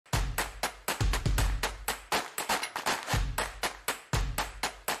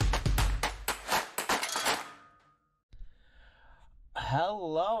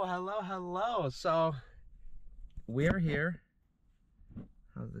Hello. So we're here.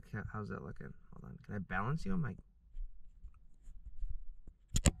 How's that looking? Hold on. Can I balance you on my?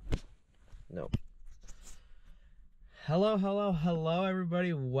 Nope. Hello,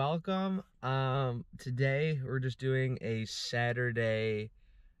 everybody. Welcome. Today we're just doing a Saturday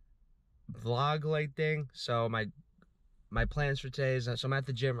vlog like thing. So my plans for today is so I'm at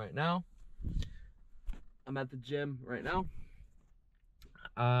the gym right now.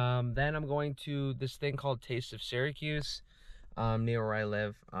 Then I'm going to this thing called Taste of Syracuse, near where I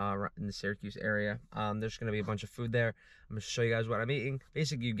live, in the Syracuse area. There's gonna be a bunch of food there. I'm gonna show you guys what I'm eating.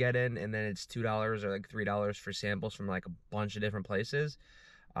 Basically, you get in, and then it's $2 or like $3 for samples from like a bunch of different places.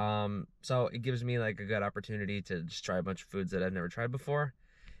 So it gives me like a good opportunity to just try a bunch of foods that I've never tried before.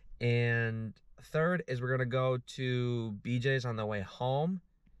 And third is we're gonna go to BJ's on the way home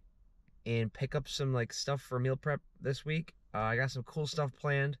and pick up some like stuff for meal prep this week. I got some cool stuff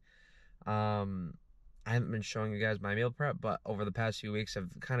planned. I haven't been showing you guys my meal prep, but over the past few weeks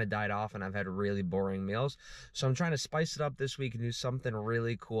I've kind of died off and I've had really boring meals. So I'm trying to spice it up this week and do something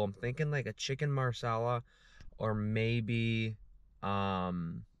really cool. I'm thinking like a chicken marsala, or maybe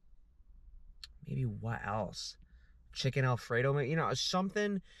what else? Chicken Alfredo, you know,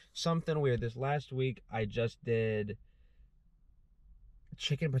 something weird. This last week I just did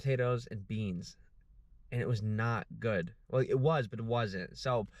chicken, potatoes, and beans, and it was not good. Well, it was, but it wasn't.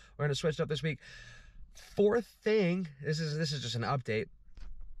 So we're gonna switch it up this week. Fourth thing, this is just an update.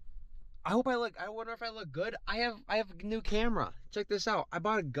 I wonder if I look good. I have a new camera. Check this out. I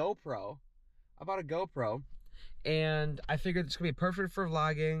bought a GoPro, and I figured it's gonna be perfect for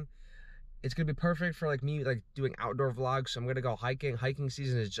vlogging. It's gonna be perfect for like me like doing outdoor vlogs. So I'm gonna go hiking. Hiking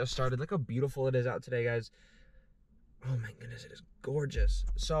season has just started. Look how beautiful it is out today, guys. Oh my goodness, it is gorgeous.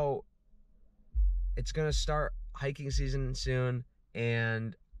 So it's gonna start hiking season soon,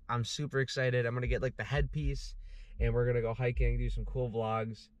 and I'm super excited. I'm gonna get like the headpiece, and we're gonna go hiking, do some cool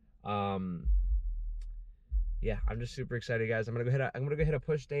vlogs. Yeah, I'm just super excited, guys. I'm gonna go hit a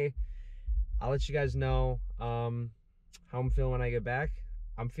push day. I'll let you guys know how I'm feeling when I get back.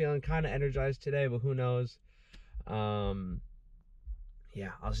 I'm feeling kind of energized today, but who knows? Yeah,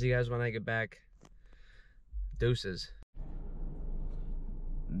 I'll see you guys when I get back. Deuces.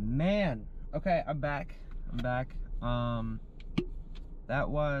 Man, okay, I'm back. That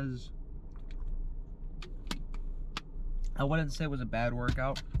was, I wouldn't say it was a bad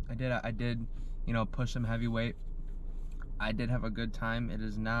workout. I did, you know, push some heavy weight. I did have a good time. It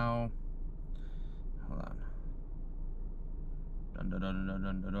is now, hold on.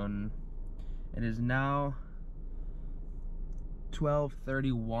 It is now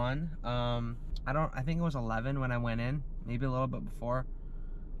 12:31. I think it was 11 when I went in, maybe a little bit before.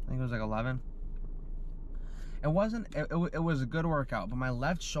 I think it was like 11. It was a good workout, but my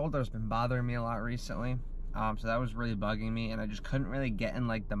left shoulder has been bothering me a lot recently. So that was really bugging me, and I just couldn't really get in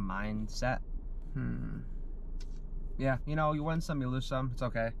like the mindset. Yeah, you know, you win some, you lose some. It's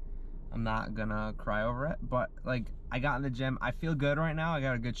okay. I'm not gonna cry over it, but like I got in the gym. I feel good right now. I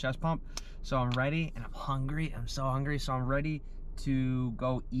got a good chest pump. So I'm ready, and I'm hungry. I'm so hungry. So I'm ready to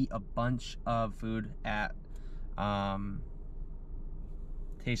go eat a bunch of food at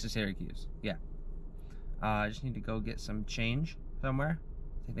Taste of Syracuse. Yeah. I just need to go get some change somewhere.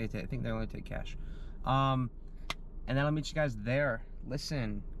 I think they only take cash. And then I'll meet you guys there.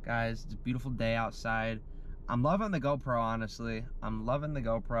 Listen, guys, it's a beautiful day outside. I'm loving the GoPro, honestly. I'm loving the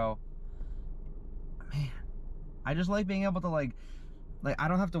GoPro. Man, I just like being able to like I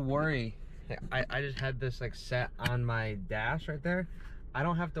don't have to worry. I just had this like set on my dash right there. I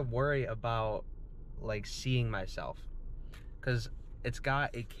don't have to worry about like seeing myself, because it's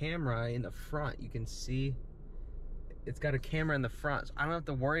got a camera in the front. You can see it's got a camera in the front, so I don't have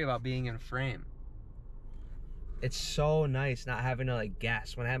to worry about being in frame. It's so nice not having to like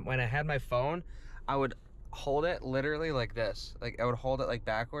guess. When I had my phone, I would hold it literally like this. Like I would hold it like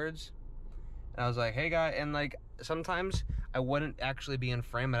backwards, and I was like, hey guy, and like sometimes I wouldn't actually be in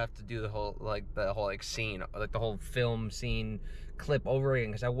frame. I'd have to do the whole scene, like the whole film scene clip over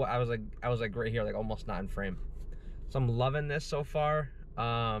again, because I was like right here, like almost not in frame. So I'm loving this so far.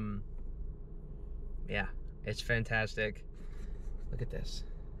 Yeah, it's fantastic. Look at this.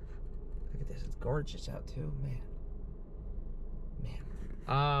 Look at this. It's gorgeous out too, man.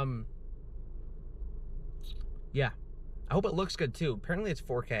 Yeah, I hope it looks good too. Apparently it's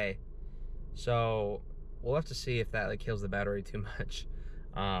 4K, so we'll have to see if that like kills the battery too much.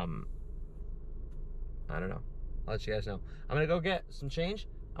 I don't know. I'll let you guys know. I'm gonna go get some change.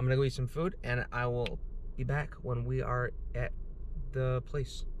 I'm gonna go eat some food, and I will be back when we are at the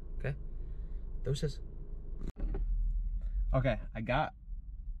place. Okay, doses. Okay, I got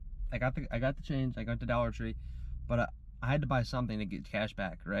the change. I got the Dollar Tree, but I had to buy something to get cash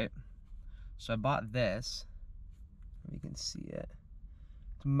back, right? So I bought this. You can see it.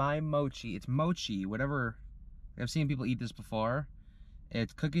 It's my mochi. It's mochi, whatever. I've seen people eat this before.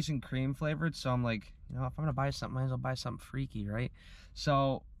 It's cookies and cream flavored, so I'm like, you know, if I'm gonna buy something, might as well buy something freaky, right?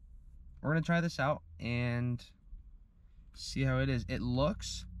 So we're gonna try this out and see how it is. It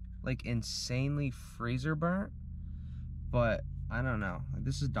looks like insanely freezer burnt, but I don't know. Like,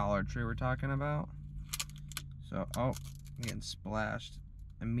 this is Dollar Tree we're talking about. So, oh, I'm getting splashed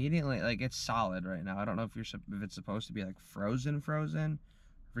immediately. Like, it's solid right now. I don't know if it's supposed to be like frozen, if you're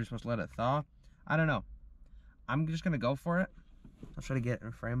supposed to let it thaw. I don't know. I'm just gonna go for it. I'll try to get it in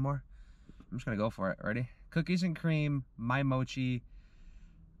a frame more. I'm just gonna go for it. Ready? Cookies and cream, my mochi.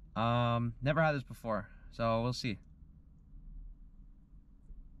 Never had this before, so we'll see.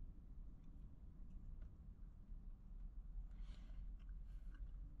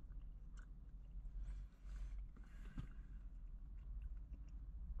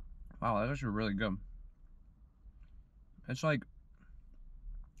 Wow, that's actually really good. It's like,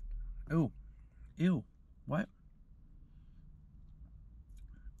 ew, what?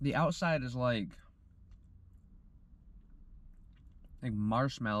 The outside is like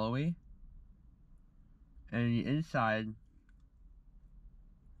marshmallowy, and the inside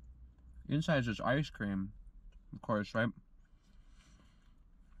is just ice cream, of course, right?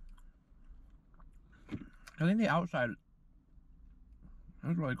 I think the outside,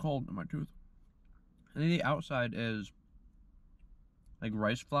 it's really cold in my tooth. I think the outside is like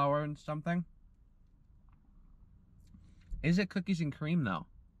rice flour and something. Is it cookies and cream though?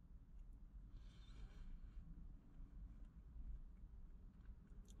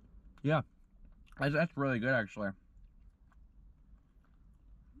 Yeah, that's really good actually.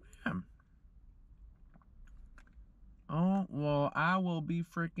 Man. Oh, well, I will be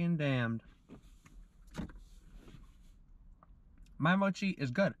freaking damned. My mochi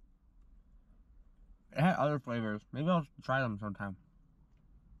is good. It had other flavors. Maybe I'll try them sometime.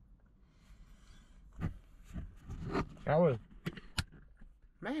 That was,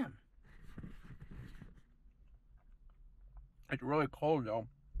 man. It's really cold though.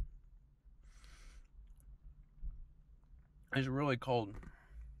 It's really cold.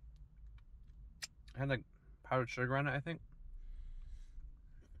 It had like powdered sugar on it, I think.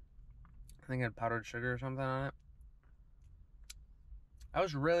 It had powdered sugar or something on it. That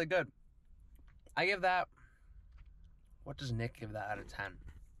was really good. I give that, what does Nick give that out of 10?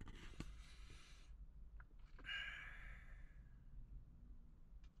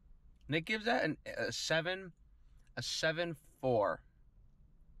 Nick gives that a 7.4.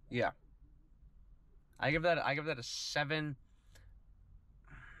 Yeah. I give that a 7.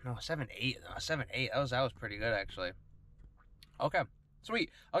 No, 7.8. No, 7.8. That was pretty good actually. Okay.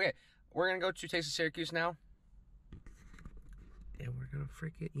 Sweet. Okay. We're gonna go to Taste of Syracuse now. And we're gonna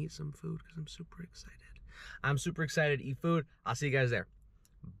freaking eat some food because I'm super excited. I'm super excited to eat food. I'll see you guys there.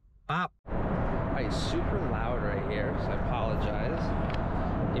 Bop. Alright, it's super loud right here, so I apologize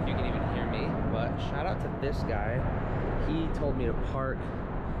if you can even hear me. But shout out to this guy. He told me to park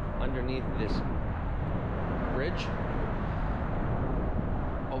underneath this bridge.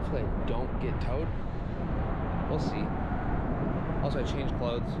 Hopefully I don't get towed. We'll see. Also, I changed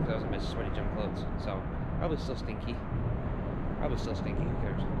clothes because I was in my sweaty gym clothes, so probably still stinky. Who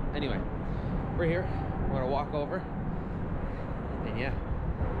cares? Anyway, we're here. We're gonna walk over, and yeah,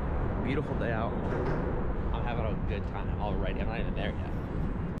 beautiful day out. I'm having a good time already. I'm not even there yet.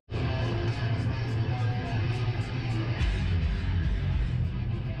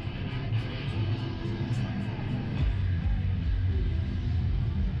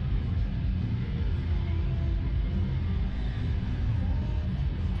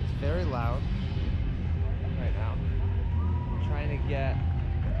 It's very loud right now. I'm trying to get a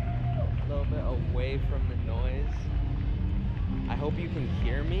little bit away from the noise. I hope you can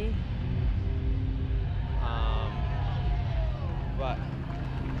hear me. But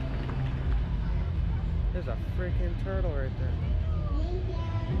there's a freaking turtle right there.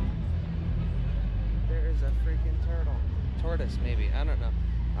 There is a freaking turtle. Tortoise, maybe. I don't know.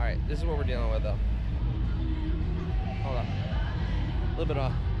 All right, this is what we're dealing with, though. Hold up. A little bit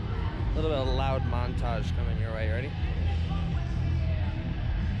of loud montage coming your way. Ready?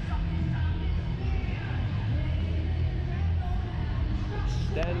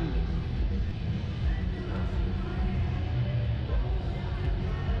 Extend.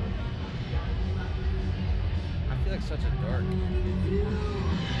 I feel like such a dork.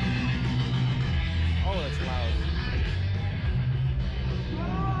 Oh, that's loud.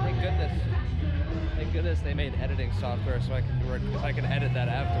 Thank goodness. Thank goodness. goodness they made editing software so I can edit that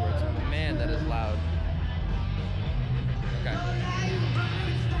afterwards. Man, that is loud. Okay.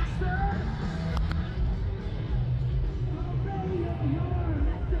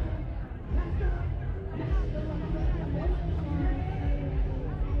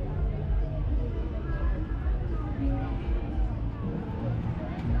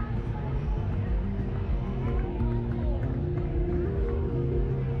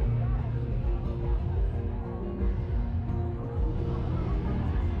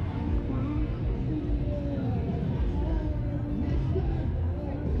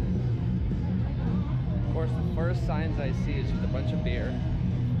 First signs I see is just a bunch of beer.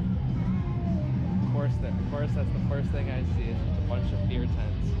 Of course, that's the first thing I see is just a bunch of beer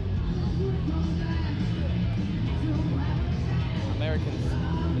tents. Americans,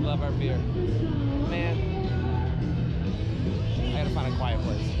 we love our beer. Man, I gotta find a quiet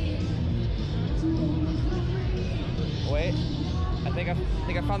place. Wait, I think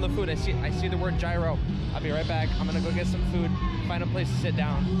I found the food. I see the word gyro. I'll be right back. I'm gonna go get some food, find a place to sit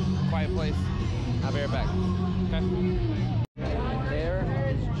down, quiet place. I'll be right back. Okay. There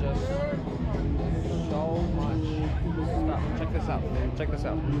is just so much stuff. Check this out. Check this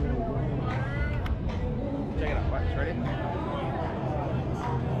out. Check it out. What? Ready?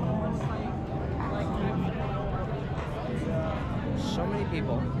 So many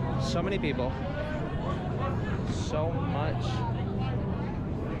people. So many people. So much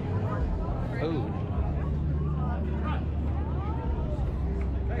food.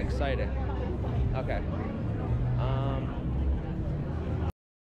 Exciting. Okay.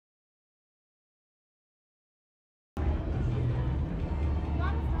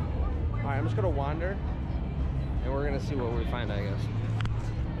 Alright, I'm just gonna wander and we're gonna see what we find, I guess.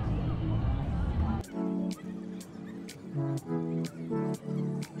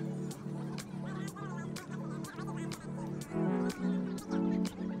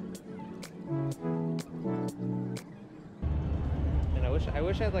 And I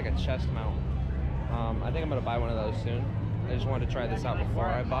wish I had like a chest mount. I think I'm gonna buy one of those soon. I just wanted to try this out before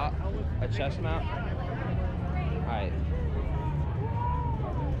I bought a chest mount. Alright.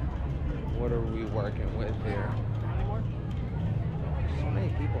 What are we working with here? So many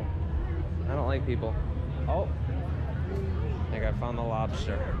people. I don't like people. Oh. I think I found the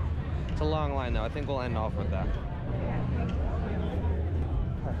lobster. It's a long line though. I think we'll end off with that.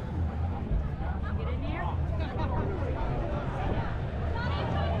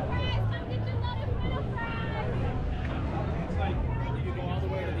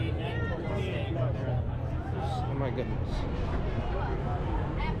 Oh my goodness.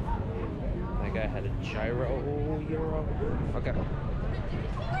 That guy had a gyro euro. Okay.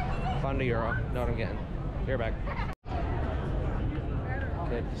 Found a euro. Know what I'm getting. Be right back.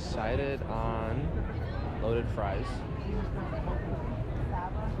 Okay, decided on loaded fries.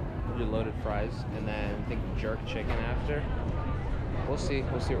 We'll do loaded fries and then I think jerk chicken after. We'll see.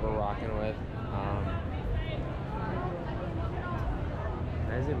 We'll see what we're rocking with.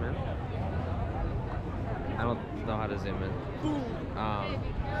 Can I zoom in? I don't know how to zoom in.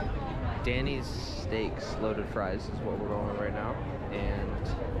 Danny's Steaks loaded fries is what we're going with right now, and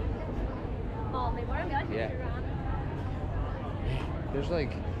yeah, there's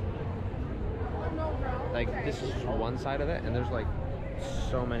like this is just one side of it, and there's like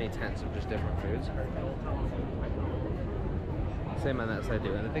so many tents of just different foods. Same on that side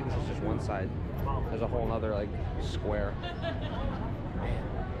too, and I think this is just one side. There's a whole nother like square.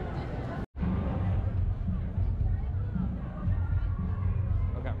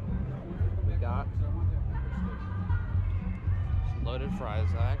 Loaded fries.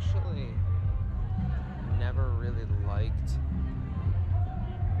 I actually never really liked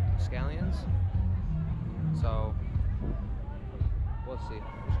scallions, so we'll see.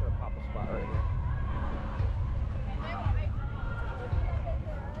 I'm just gonna pop a spot right here.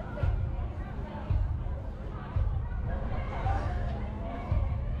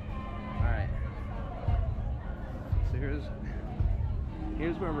 Alright, so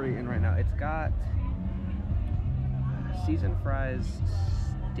here's where we're eating right now. It's got seasoned fries,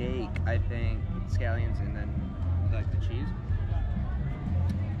 steak, I think, scallions, and then like the cheese.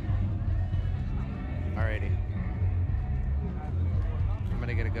 Alrighty. I'm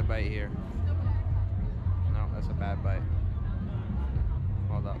gonna get a good bite here. No, that's a bad bite.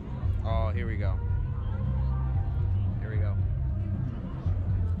 Hold up. Oh, here we go. Here we go.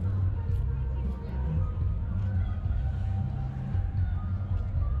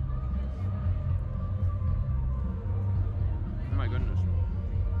 Oh my goodness.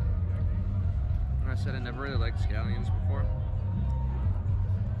 I said I never really liked scallions before.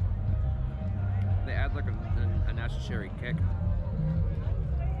 They add like a necessary kick.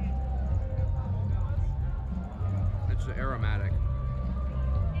 It's the aromatic.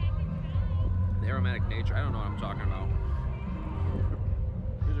 The aromatic nature. I don't know what I'm talking about.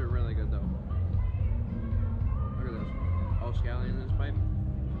 These are really good though. Look at this. All scallion in this pipe.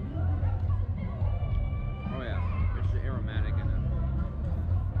 Oh yeah. It's the aromatic in it.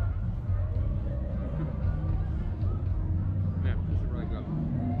 Yeah, this is really good.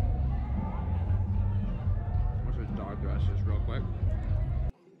 What's this dog dress just real quick?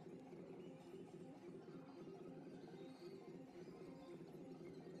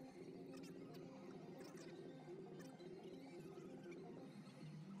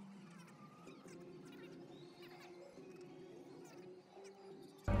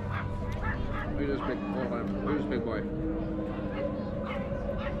 Look at this big, hold on. Look at this big boy.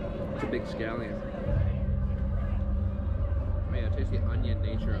 It's a big scallion. Oh yeah, taste the onion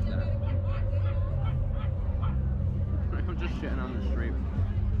nature of that. I'm just shitting on the street.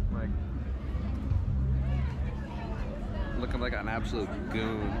 Like, looking like an absolute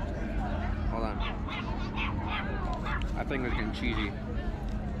goon. Hold on. I think it's getting cheesy.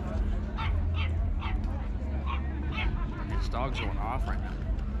 These dogs are going off right now.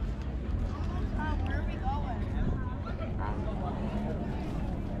 Where are we going?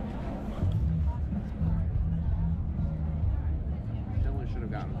 Definitely should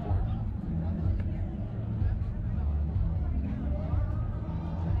have gotten 4.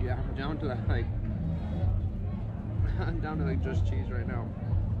 Yeah, I'm down to that, like, I'm down to like just cheese right now.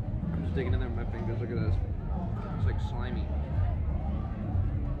 I'm just digging in there with my fingers. Look at this. It's like slimy.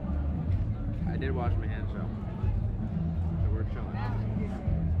 I did wash my hands though, so we're chilling.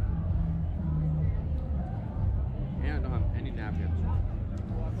 And I don't have any napkins.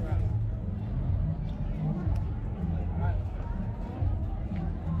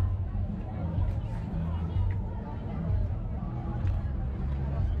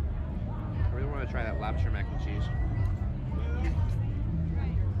 I really want to try that lobster mac and cheese.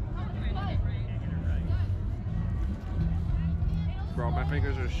 Bro, my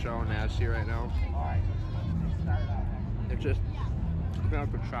fingers are so nasty right now. It's just, I feel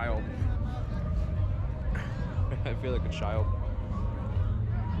like a child. I feel like a child.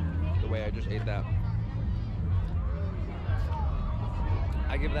 The way I just ate that.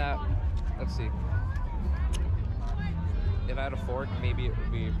 I give that, let's see. If I had a fork, maybe it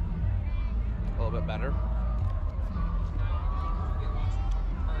would be a little bit better.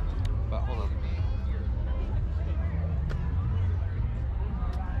 But hold on.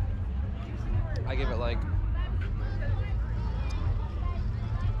 I give it like,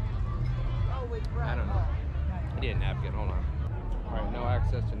 I don't know. I need a napkin, hold on. All right, no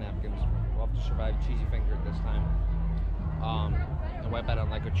access to napkins. We'll have to survive cheesy finger this time. And wipe out on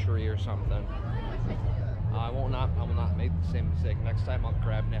like a tree or something. I will not make the same mistake. Next time I'll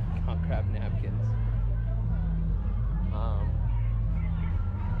grab napkins. I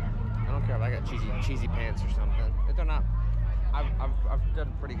don't care if I got cheesy pants or something. If they're not, I've done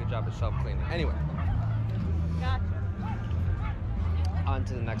a pretty good job of self-cleaning. Anyway. Gotcha. On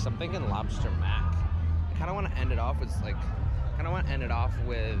to the next. I'm thinking lobster mac. I kind of want to end it off with like,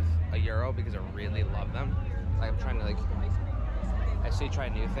 with a gyro because I really love them. Like I'm trying to like, I say try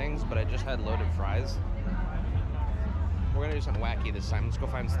new things, but I just had loaded fries. We're gonna do something wacky this time. Let's go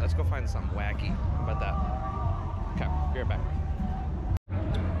find something wacky. How about that? Okay, be right back.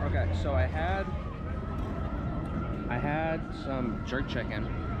 Okay, so I had some jerk chicken.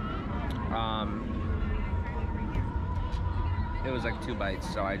 It was like 2 bites,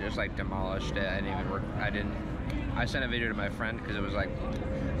 so I just like demolished it. I sent a video to my friend because it was like,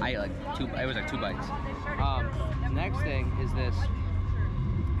 it was like 2 bites. Next thing is this,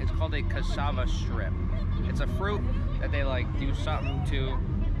 it's called a cassava strip. It's a fruit that they like do something to,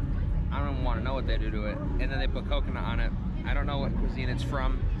 I don't even want to know what they do to it. And then they put coconut on it. I don't know what cuisine it's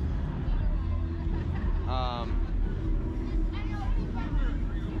from.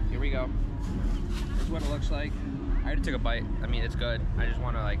 Here we go. This is what it looks like. I already took a bite. I mean, it's good. I just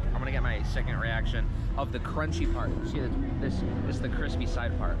want to like, I'm gonna get my second reaction of the crunchy part. See, this is the crispy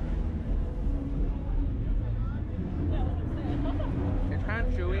side part. It's kind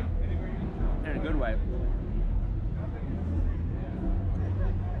of chewy in a good way.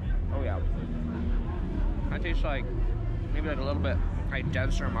 Oh yeah. That tastes like maybe like a little bit like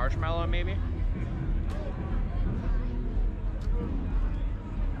denser marshmallow, maybe.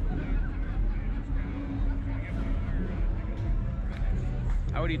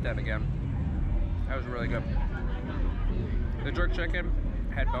 I would eat that again. That was really good. The jerk chicken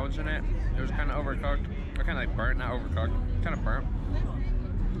had bones in it. It was kind of overcooked. Or kind of like burnt, not overcooked. Kind of burnt.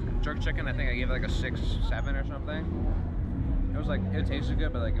 jerk chicken, I think I gave it like a 6, 7 or something. It was like, it tasted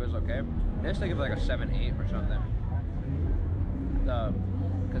good, but like it was okay. This I give it like a 7, 8 or something. The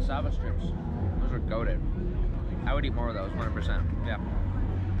cassava strips, those are goated. I would eat more of those, 100%. Yeah.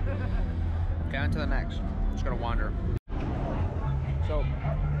 Okay, on to the next. I'm just gonna wander. So,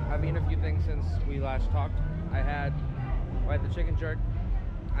 I've eaten a few things since we last talked. I had the chicken jerk.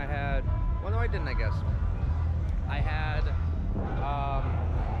 I had, well no I didn't I guess. I had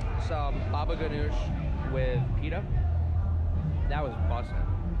some baba ganoush with pita. That was busting,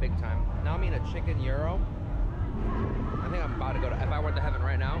 big time. Now I'm eating a chicken gyro. I think I'm about to go to, if I went to heaven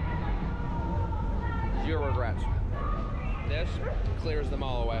right now, 0 regrets. This clears them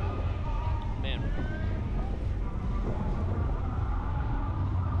all away. Man.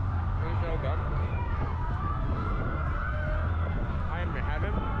 It's so good. I am in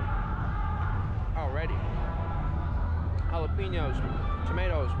heaven already. Jalapenos,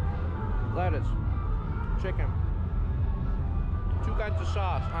 tomatoes, lettuce, chicken, 2 kinds of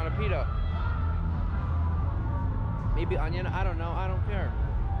sauce on a pita. Maybe onion, I don't know, I don't care.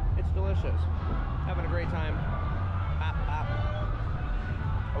 It's delicious. Having a great time. Pop, pop.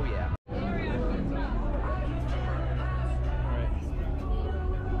 Oh yeah. Alright.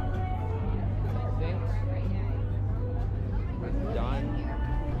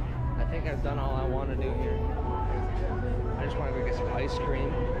 I think I've done all I want to do here. I just want to go get some ice cream.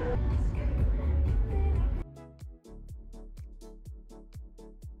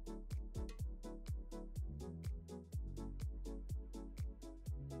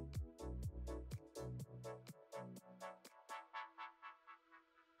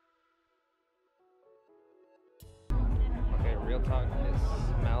 Okay, real talk, it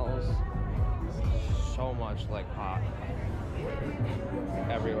smells so much like pot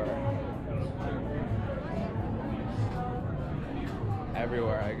everywhere.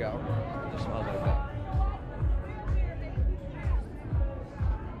 Everywhere I go, it just smells like that.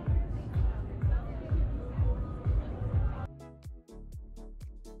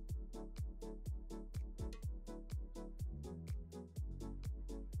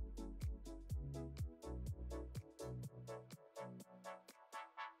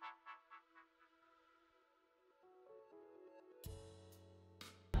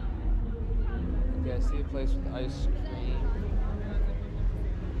 Okay, I see a place with ice cream.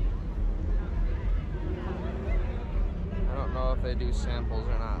 I don't know if they do samples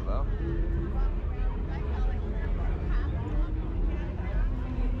or not though.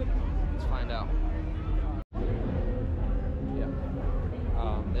 Let's find out. Yeah.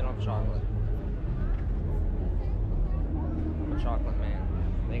 They don't have chocolate. I'm a chocolate man.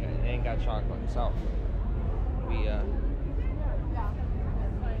 They ain't got chocolate, so we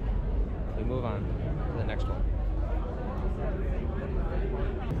move on to the next one.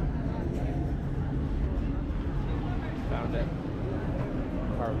 Found it.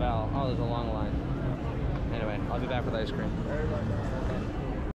 Carvel. Oh, there's a long line. Anyway, I'll be back with ice cream.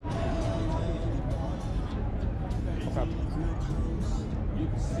 Okay.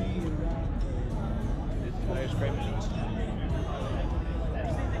 Ice cream.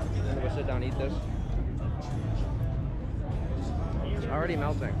 I'm gonna sit down and eat this. It's already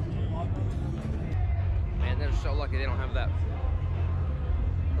melting. Man, they're so lucky they don't have that.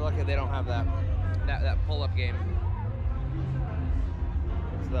 They're lucky they don't have that pull-up game.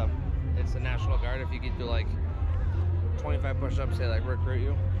 It's the National Guard. If you could do like 25 push-ups, they like recruit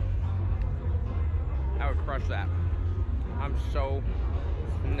you. I would crush that. I'm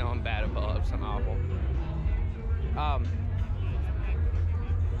bad at pull-ups. I'm awful.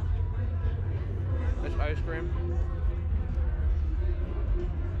 This ice cream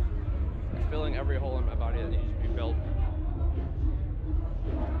is filling every hole in my body that needs to be filled.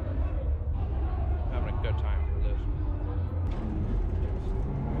 I'm having a good time with this.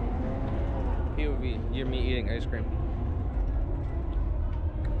 POV, you're me eating ice cream.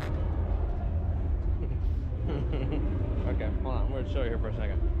 Okay, hold on. I'm going to show you here for a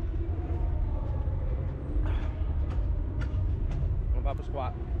second. I'm gonna pop a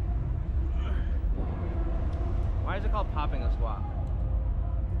squat. Why is it called popping a squat?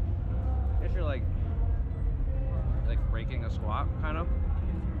 I guess you're like breaking a squat, kind of.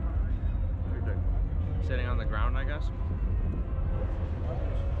 You're sitting on the ground, I guess.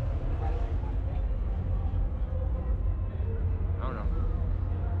 I don't know.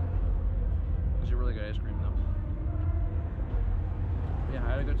 This is really good ice cream, though. Yeah, I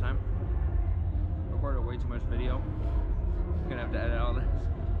had a good time. Recorded way too much video. I'm gonna have to edit all this.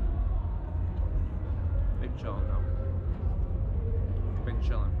 Big chillin' though. Big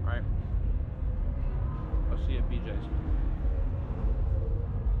chillin', alright? I'll see you at BJ's.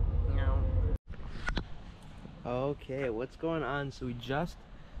 Okay, what's going on? So we just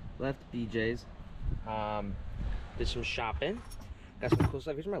left BJ's. Did some shopping. Got some cool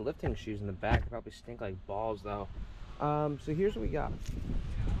stuff. Here's my lifting shoes in the back. They probably stink like balls though. So here's what we got.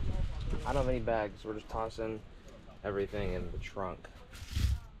 I don't have any bags, so we're just tossing everything in the trunk.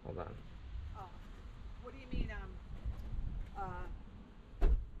 Hold on. What do you mean,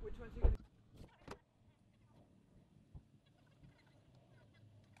 which ones are you gonna...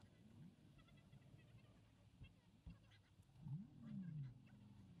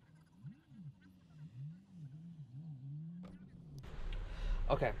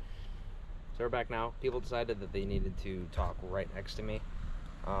 Okay, so we're back now. People decided that they needed to talk right next to me.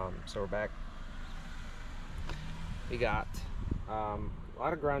 So we're back. We got a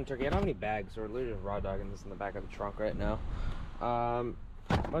lot of ground turkey. I don't have any bags, so we're literally just raw dogging this in the back of the trunk right now. A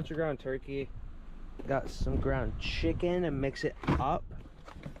bunch of ground turkey. Got some ground chicken and mix it up.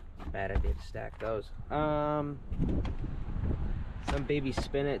 Bad idea to stack those. Some baby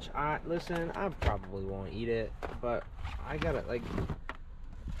spinach. Listen, I probably won't eat it, but I gotta, like,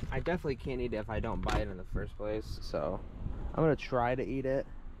 I definitely can't eat it if I don't buy it in the first place, so I'm gonna try to eat it.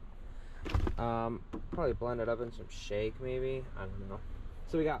 Probably blend it up in some shake, maybe. I don't know.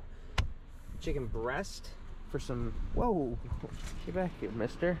 So we got chicken breast for some... Whoa! Get back here,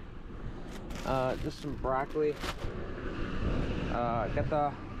 mister. Just some broccoli. Got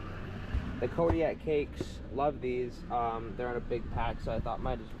the Kodiak cakes. Love these. They're in a big pack, so I thought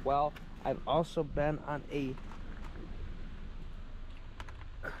might as well. I've also been on a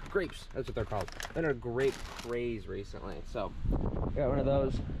grapes, that's what they're called. Been on a grape craze recently, so got one of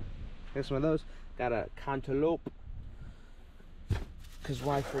those. Got some of those. Got a cantaloupe, because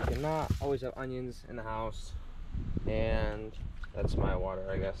why freaking not? Always have onions in the house. And that's my water,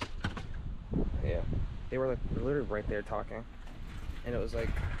 I guess. Yeah, they were like literally right there talking, and it was like,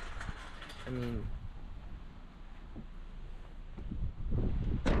 I mean,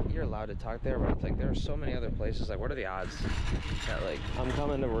 you're allowed to talk there, but it's like there are so many other places. Like, what are the odds that, like, I'm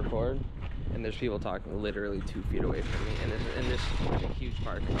coming to record and there's people talking literally 2 feet away from me, and this like a huge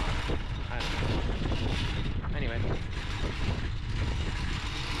parking lot? I don't know. Anyway.